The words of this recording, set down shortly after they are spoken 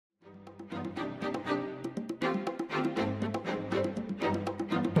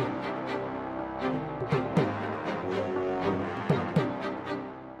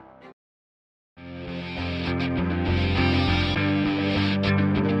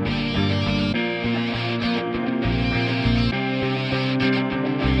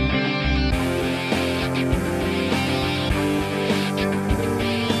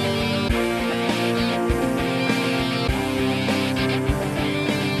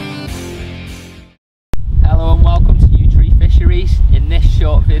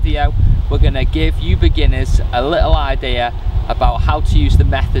short video, we're going to give you beginners a little idea about how to use the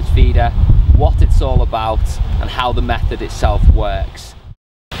method feeder, what it's all about, and how the method itself works.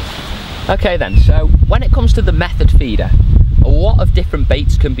 Okay then, so when it comes to the method feeder, a lot of different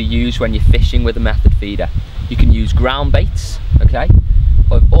baits can be used when you're fishing with a method feeder. You can use ground baits, okay,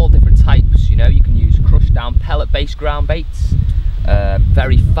 of all different types. You know, you can use crushed down pellet based ground baits,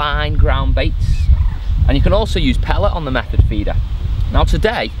 very fine ground baits, and you can also use pellet on the method feeder. Now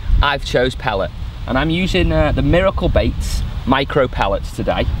today I've chose pellet, and I'm using the Miracle Baits micro pellets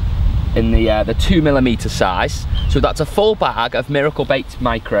today in the 2mm size. So that's a full bag of Miracle Baits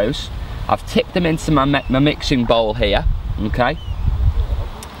micros. I've tipped them into my mixing bowl here, okay,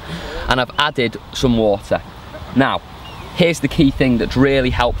 and I've added some water. Now here's the key thing that's really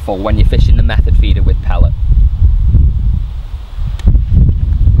helpful when you're fishing the method feeder with pellet.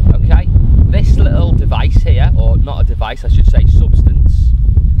 Okay, this little device here, or not a device, I should say substance,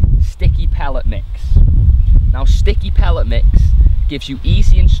 sticky pellet mix. Now sticky pellet mix gives you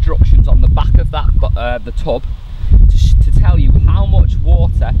easy instructions on the back of that the tub to tell you how much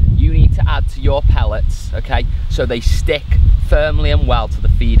water you need to add to your pellets, okay, so they stick firmly and well to the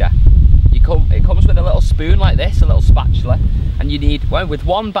feeder. It comes with a little spoon like this, a little spatula, and you need, well, with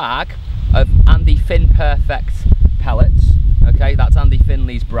one bag of Andy Finn Perfect pellets, okay, that's Andy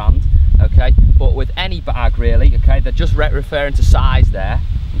Finley's brand, okay, but with any bag really, okay, they're just referring to size there,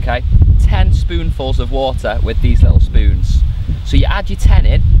 okay, 10 spoonfuls of water with these little spoons. So you add your 10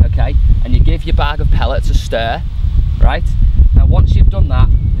 in, okay, and you give your bag of pellets a stir, right? Now once you've done that,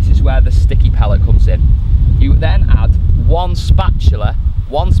 this is where the sticky pellet comes in. You then add one spatula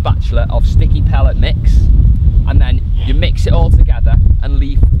of sticky pellet mix, and then you mix it all together and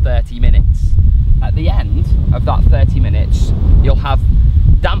leave for 30 minutes. At the end of that 30 minutes, you'll have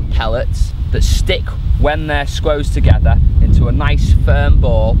damp pellets that stick when they're squozed together into a nice firm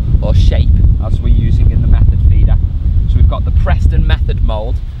ball or shape, as we're using in the method feeder. So we've got the Preston method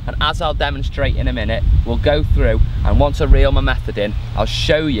mould, and as I'll demonstrate in a minute, we'll go through, and once I reel my method in, I'll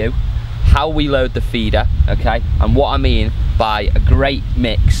show you how we load the feeder, okay, and what I mean by a great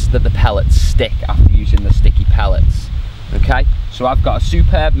mix that the pellets stick after using the sticky pellets. Okay, so I've got a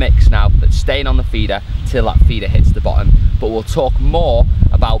superb mix now that's staying on the feeder till that feeder hits the bottom, but we'll talk more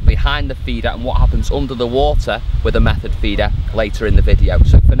about behind the feeder and what happens under the water with a method feeder later in the video.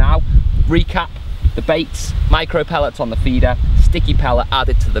 So for now, recap: the baits, micro pellets on the feeder, sticky pellet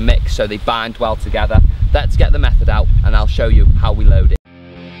added to the mix so they bind well together. Let's get the method out and I'll show you how we load it.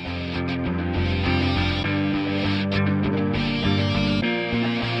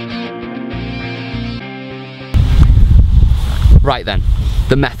 Right then,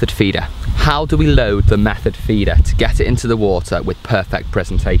 the method feeder. How do we load the method feeder to get it into the water with perfect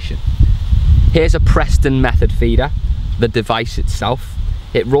presentation? Here's a Preston method feeder, the device itself.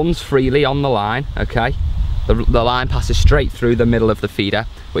 It runs freely on the line, okay? The line passes straight through the middle of the feeder,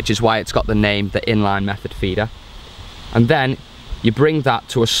 which is why it's got the name, the inline method feeder. And then you bring that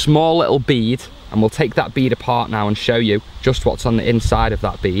to a small little bead, and we'll take that bead apart now and show you just what's on the inside of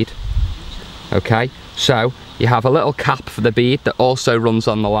that bead. Okay, so you have a little cap for the bead that also runs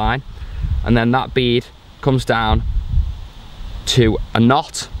on the line, and then that bead comes down to a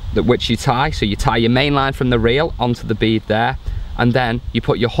knot which you tie. So you tie your main line from the reel onto the bead there, and then you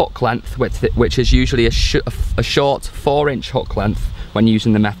put your hook length, which is usually a short 4-inch hook length when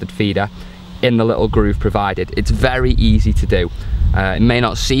using the method feeder, in the little groove provided. It's very easy to do. It may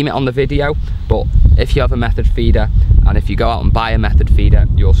not seem it on the video, but if you have a method feeder and if you go out and buy a method feeder,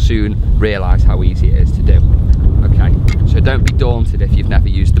 you'll soon realise how easy it is to do. Okay, so don't be daunted if you've never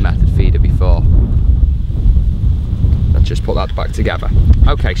used the method feeder before. Let's just put that back together.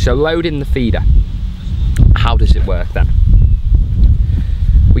 Okay, so loading the feeder. How does it work then?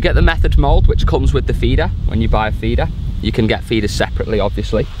 We get the method mould, which comes with the feeder when you buy a feeder. You can get feeders separately,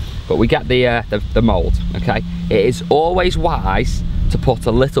 obviously, but we get the mould, okay? It is always wise to put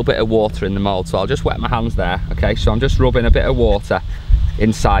a little bit of water in the mould, so I'll just wet my hands there, okay? So I'm just rubbing a bit of water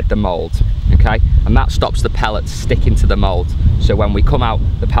inside the mould, okay? And that stops the pellets sticking to the mould, so when we come out,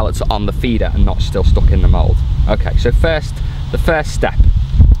 the pellets are on the feeder and not still stuck in the mould. Okay, so the first step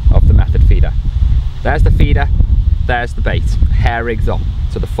of the method feeder. There's the feeder, there's the bait, hair rigged on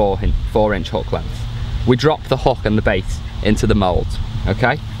to the 4-inch hook length. We drop the hook and the bait into the mould,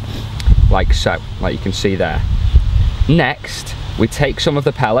 okay? Like so, like you can see there. Next, we take some of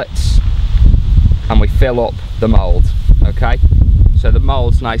the pellets and we fill up the mould, okay? So the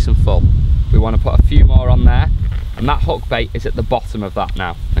mould's nice and full. We want to put a few more on there, and that hook bait is at the bottom of that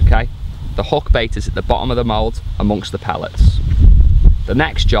now, okay? The hook bait is at the bottom of the mould amongst the pellets. The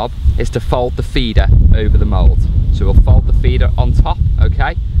next job is to fold the feeder over the mould. So we'll fold the feeder on top,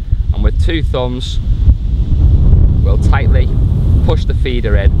 okay? And with 2 thumbs, we'll tightly push the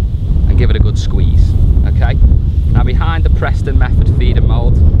feeder in and give it a good squeeze, okay? Now behind the Preston Method feeder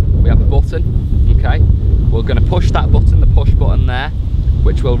mould, we have a button, okay? We're going to push that button, the push button there,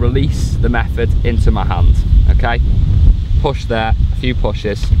 which will release the Method into my hand, okay? Push there, a few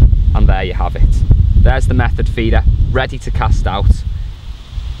pushes, and there you have it. There's the Method feeder, ready to cast out.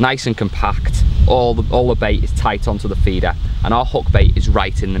 Nice and compact, all the bait is tight onto the feeder, and our hook bait is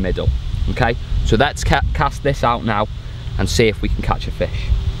right in the middle, okay? So let's cast this out now and see if we can catch a fish.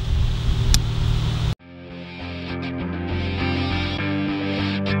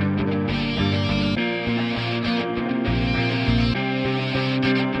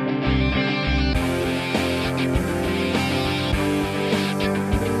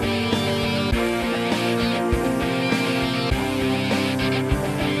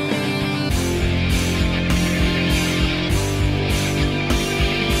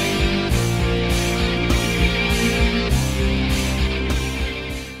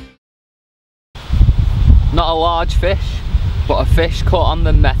 Not a large fish, but a fish caught on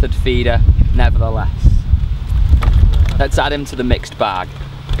the Method feeder nevertheless. Let's add him to the mixed bag.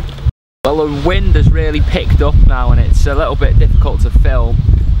 Well, the wind has really picked up now and it's a little bit difficult to film.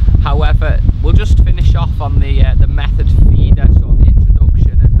 However, we'll just finish off on the Method feeder sort of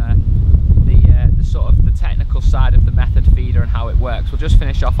introduction and the sort of the technical side of the Method feeder and how it works. We'll just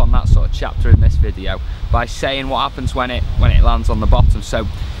finish off on that sort of chapter in this video by saying what happens when it lands on the bottom. So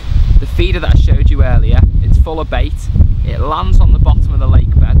the feeder that I showed you earlier, it's full of bait. It lands on the bottom of the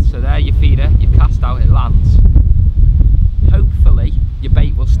lake bed. So there your feeder, you've cast out, it lands. Hopefully your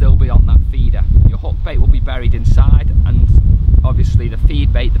bait will still be on that feeder. Your hook bait will be buried inside, and obviously the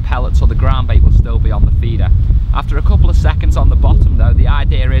feed bait, the pellets or the ground bait will still be on the feeder. After a couple of seconds on the bottom though, the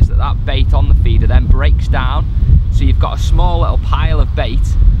idea is that that bait on the feeder then breaks down, so you've got a small little pile of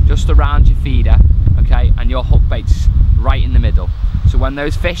bait just around your feeder, okay, and your hook bait's right in the middle. So when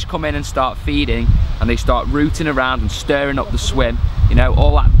those fish come in and start feeding and they start rooting around and stirring up the swim, you know,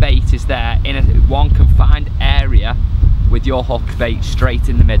 all that bait is there in one confined area with your hook bait straight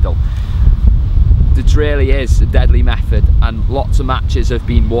in the middle. It really is a deadly method, and lots of matches have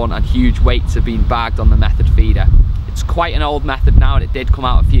been won and huge weights have been bagged on the Method feeder. It's quite an old method now and it did come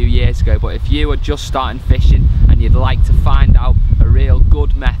out a few years ago, but if you are just starting fishing and you'd like to find out a real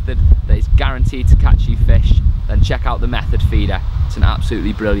good method that is guaranteed to catch you fish, then check out the Method feeder. It's an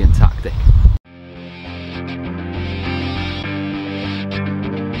absolutely brilliant tactic.